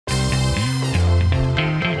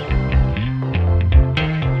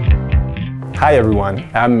Hi everyone,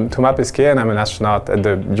 I'm Thomas Pesquet and I'm an astronaut at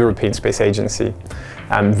the European Space Agency.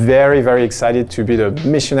 I'm very excited to be the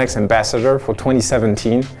Mission X Ambassador for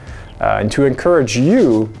 2017 and to encourage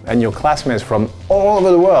you and your classmates from all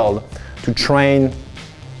over the world to train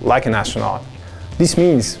like an astronaut. This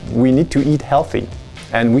means we need to eat healthy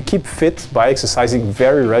and we keep fit by exercising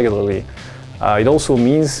very regularly. It also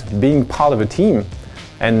means being part of a team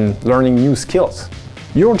and learning new skills.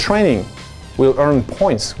 Your training will earn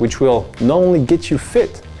points which will not only get you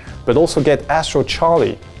fit, but also get Astro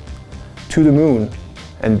Charlie to the moon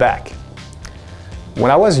and back.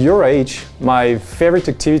 When I was your age, my favorite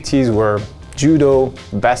activities were judo,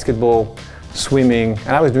 basketball, swimming, and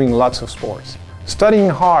I was doing lots of sports. Studying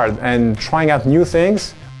hard and trying out new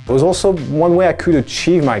things was also one way I could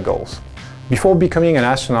achieve my goals. Before becoming an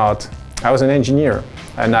astronaut, I was an engineer,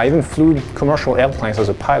 and I even flew commercial airplanes as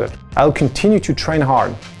a pilot. I'll continue to train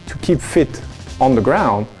hard to keep fit on the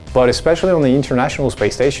ground, but especially on the International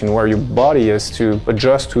Space Station, where your body has to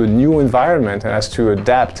adjust to a new environment and has to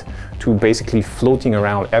adapt to basically floating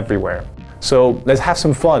around everywhere. So let's have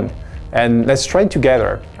some fun and let's train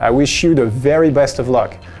together. I wish you the very best of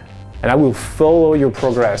luck, and I will follow your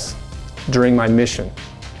progress during my mission.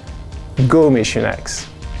 Go Mission X!